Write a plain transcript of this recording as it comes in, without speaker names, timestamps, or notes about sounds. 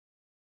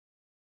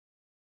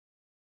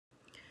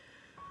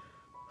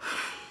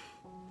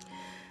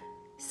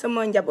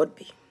Sama njaboot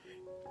bi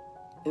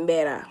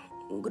Mbera,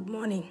 good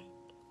morning.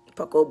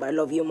 Paco, I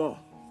love you more.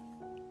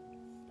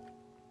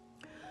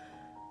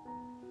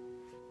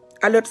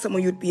 Alert sama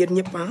youth bi yéen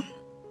ñëpp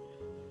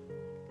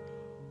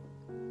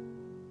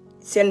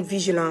seen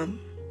vigilant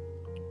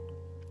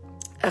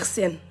ak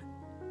seen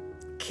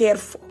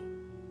careful.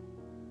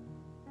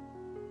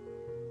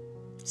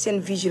 Seen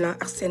vigilant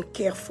ak seen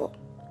careful.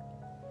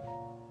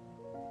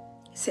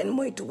 Seen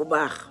moytu bu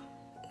baax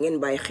ngeen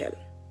bàyyi xel.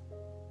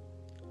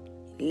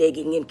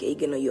 Léegi ngeen koy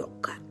gën a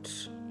yokkaat.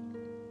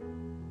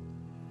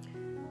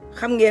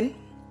 Xam ngeen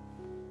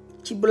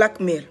ci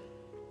blackmail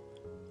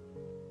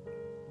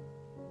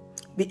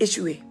bi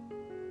échoué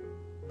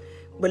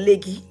ba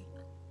léegi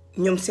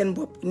ñoom seen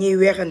bopp ñuy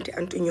weexante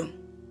ante ñoom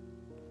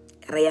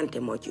reyante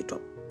moo ci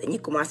topp dañuy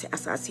commencé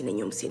assassiner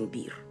ñoom seen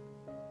biir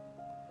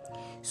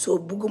soo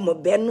bugguma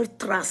benn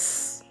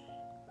trace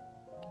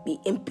bi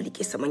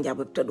impliqué sama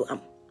njaboot te du am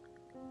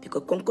bi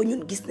ko comme que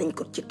ñun gis nañ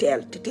ko ci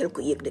teel te teel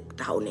ko yëg de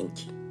taxaw nañ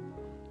ci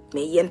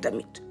mais yéen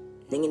tamit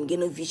na ngeen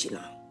gën a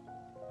vigilant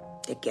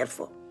te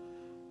careful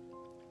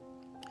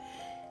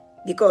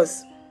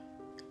because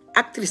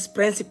actrice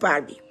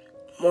principale bi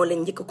moo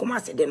leen njëkk a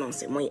commencé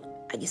dénoncer mooy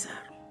Adji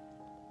Sarr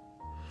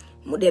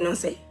mu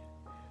dénoncer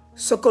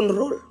second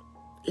role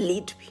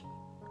lead bi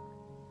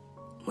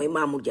mooy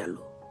Mamour Diallo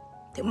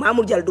te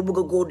Mamour Diallo du bëgg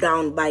a go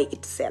down by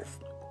itself.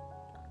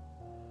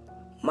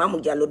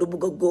 Mamour Diallo du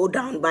bëgg a go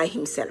down by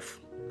himself.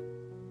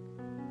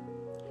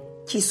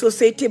 ci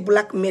société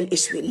blackmail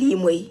échoué lii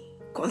mooy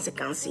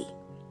conséquences yi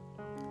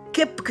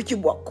képp ku ci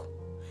bokk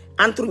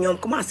entre ñoom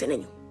commencé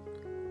nañu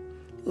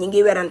ñi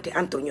ngi werante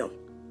entre ñoom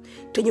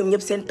te ñoom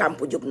ñëpp seen tàmp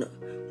jóg na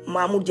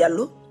Mamour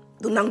Diallo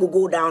du nangu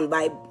go down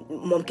by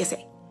moom kese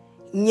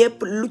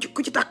ñëpp lu ci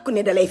ku ci takk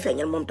ne da lay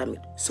feeñal moom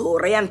tamit soo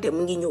reyante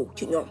mu ngi ñëw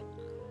ci ñoom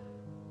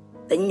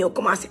dañu ñëw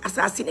commencé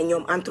assassiner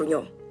ñoom entre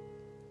ñoom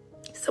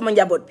sama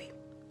njaboot bi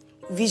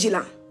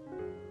vigilant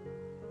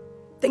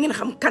te ngeen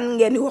xam kan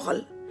ngeen di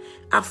waxal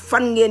ak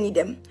fan ngeen di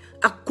dem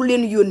ak ku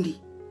leen yónni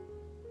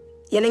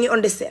yéen a ngi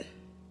understand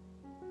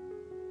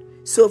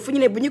soo fu ñu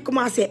ne bu ñu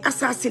commencé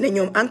assassiner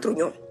ñoom entre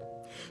ñoom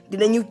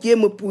dinañu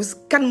jéem a pousse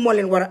kan moo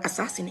leen war a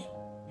assassiner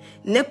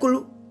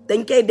nekkul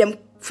dañ koy dem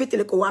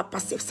féetale ko waa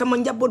Pastef sama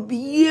njaboot bi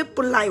yépp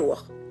laay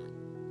wax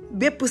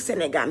bépp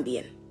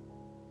Sénégambien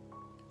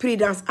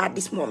prudence at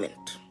this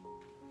moment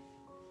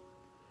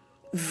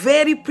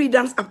very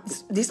prudence at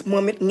this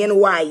moment ngeen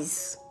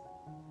wise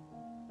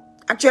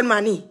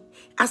actuellement nii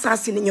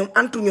assassiné ñoom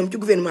entre ñoom ci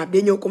gouvernement bi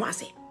day ñëw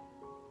commencé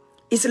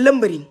is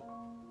lëmbëriñ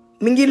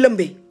mi ngi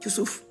lëmbe ci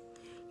suuf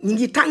ñi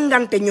ngi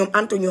tàngante ñoom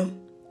entre ñoom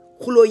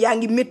xuloo yaa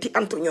ngi métti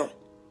entre ñoom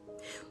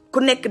ku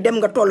nekk dem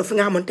nga toll fi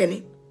nga xamante ne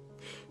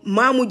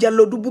Mamour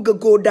Diallo du bugg a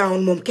go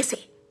down moom kese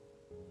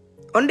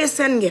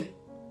understand ngeen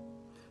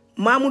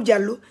Mamour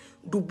Diallo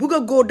du bugg a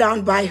go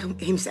down by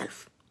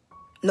himself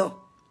non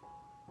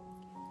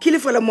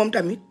kilifa la moom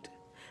tamit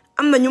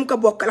am na ñu ko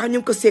bokkal ak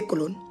ñu ko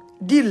sekkaloon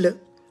diil la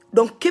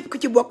donc képp ku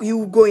ci bokk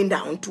you going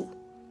down too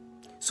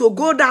so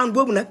go down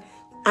boobu nag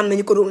am na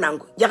ñu ko doon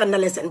nangu jaxal na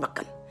leen seen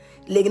bakkan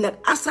léegi nag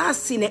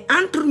assassiné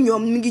entre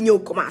ñoom mi ngi ñëw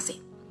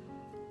commencé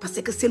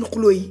parce que seen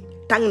xuloo yi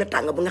tàng na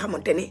tàng bu nga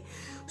xamante ne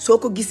soo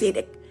ko gisee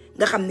rek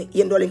nga xam ne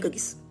yéen doo leen ko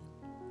gis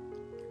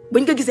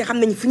buñ ko gisee xam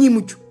nañ fu ñuy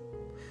mujj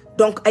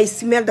donc ay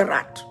semelle de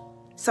rat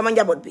sama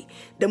njaboot bi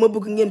dama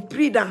bëgg ngeen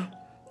prudent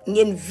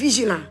ngeen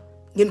vigilant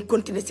ngeen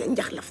continuer seen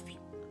njaxlaf bi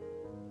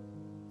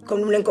comme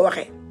ni mu leen ko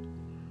waxee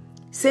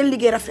seen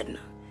liggéey rafet na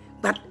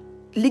ba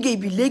liggéey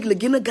bi léegi la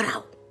gën a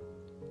garaaw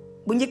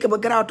bu njëkk ba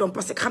garaawatoon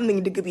parce que xam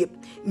nañu dëgg bi yëpp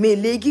mais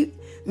léegi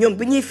ñoom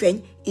bi ñuy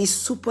feeñ is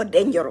super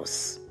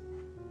dangerous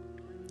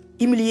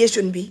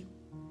humiliation bi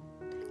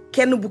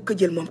kenn bu ko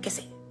jël moom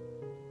kese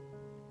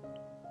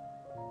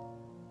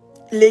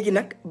léegi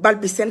nag bal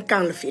bi seen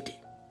camp la féete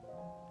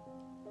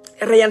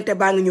reyante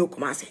baa ngi ñëw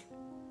commencé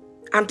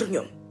entre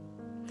ñoom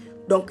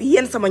donc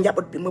yéen sama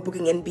njaboot bi ma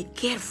bëgg ngeen bi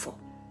careful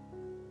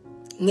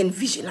ngeen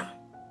vigilant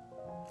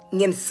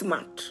ngeen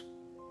smart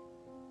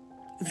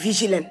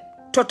vigilant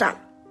total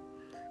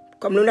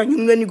comme lu ndax ñu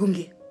ngeen ni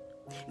gunge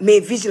mais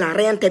vigilant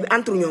reyante bi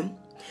entre ñoom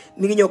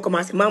mi ngi ñëw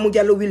commencé Mamour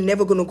Diallo will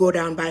never gonna go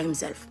down by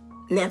himself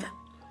never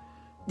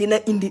dina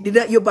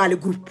yóbbaale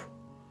groupe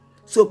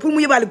so pour mu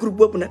yóbbaale groupe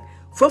boobu nag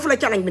foofu la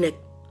challenge bi nekk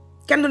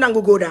kenn du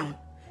nangu go down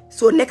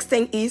so next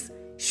thing is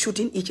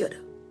shooting each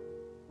other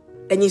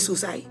dañuy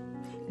suusaay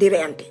di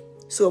reyante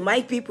so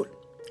my people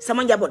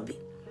sama njaboot bi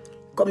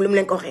comme lu mu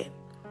leen ko waxee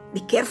be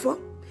careful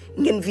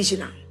ngeen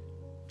vigilant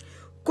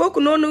kooku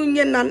noonu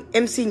ngeen naan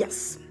MC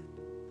Niass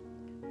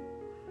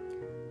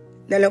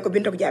ne leen ko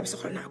Binta Goudiaby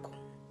soxla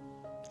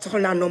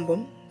naa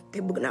nombom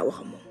te bëgg naa wax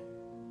ak moom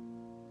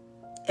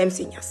MC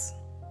Niass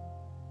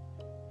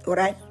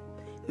alright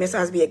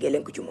message bi yeggee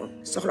leen ko ci moom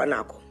soxla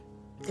naa ko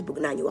te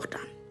bëgg naa ñu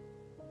waxtaan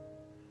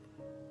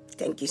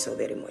thank you so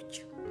very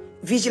much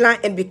vigilant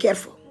and be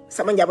careful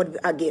sama njaboot bi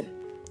again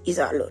is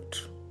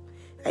alert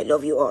I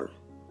love you all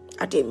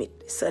atemit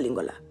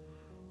salingola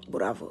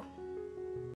bravo